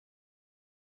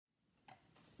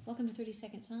Welcome to 30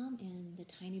 Somm in the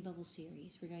Tiny Bubble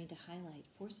series. We're going to highlight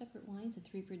 4 separate wines and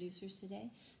 3 producers today.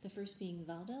 The first being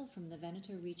Valdo from the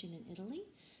Veneto region in Italy.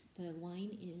 The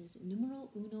wine is Numero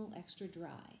Uno Extra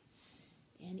Dry.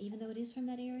 And even though it is from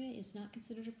that area, it's not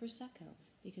considered a Prosecco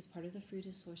because part of the fruit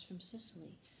is sourced from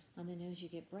Sicily. On the nose, you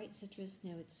get bright citrus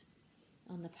notes.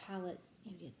 On the palate,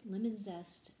 you get lemon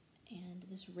zest and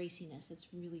this raciness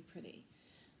that's really pretty.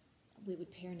 It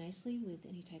would pair nicely with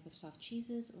any type of soft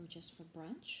cheeses or just for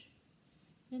brunch.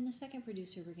 Then the second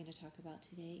producer we're going to talk about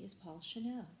today is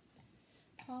Cheneau.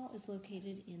 Paul is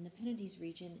located in the Penedès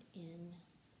region in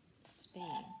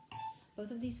Spain. Both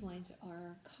of these wines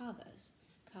are cavas.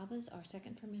 Cavas are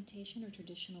second fermentation or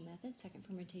traditional method, second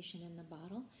fermentation in the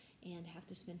bottle, and have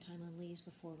to spend time on lees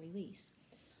before release.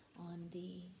 On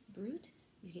the Brut,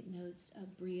 you get notes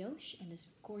of brioche and this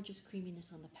gorgeous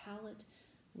creaminess on the palate,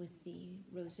 with the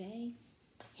rosé,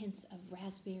 hints of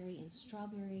raspberry and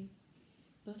strawberry.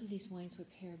 Both of these wines would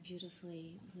pair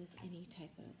beautifully with any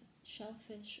type of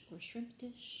shellfish or shrimp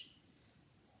dish.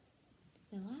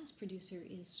 The last producer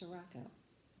is Saracco.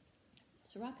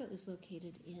 Saracco is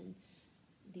located in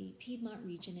the Piedmont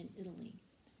region in Italy.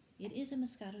 It is a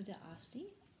Moscato d'Asti,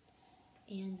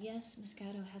 and yes,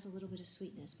 Moscato has a little bit of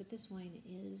sweetness, but this wine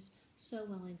is so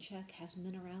well in check, has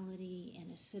minerality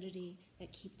and acidity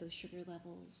that keep those sugar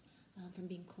levels from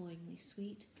being cloyingly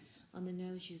sweet. On the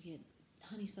nose, you get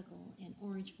honeysuckle and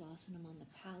orange blossom. On the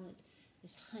palate,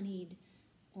 this honeyed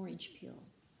orange peel.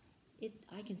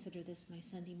 I consider this my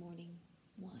Sunday morning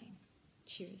wine.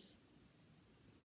 Cheers.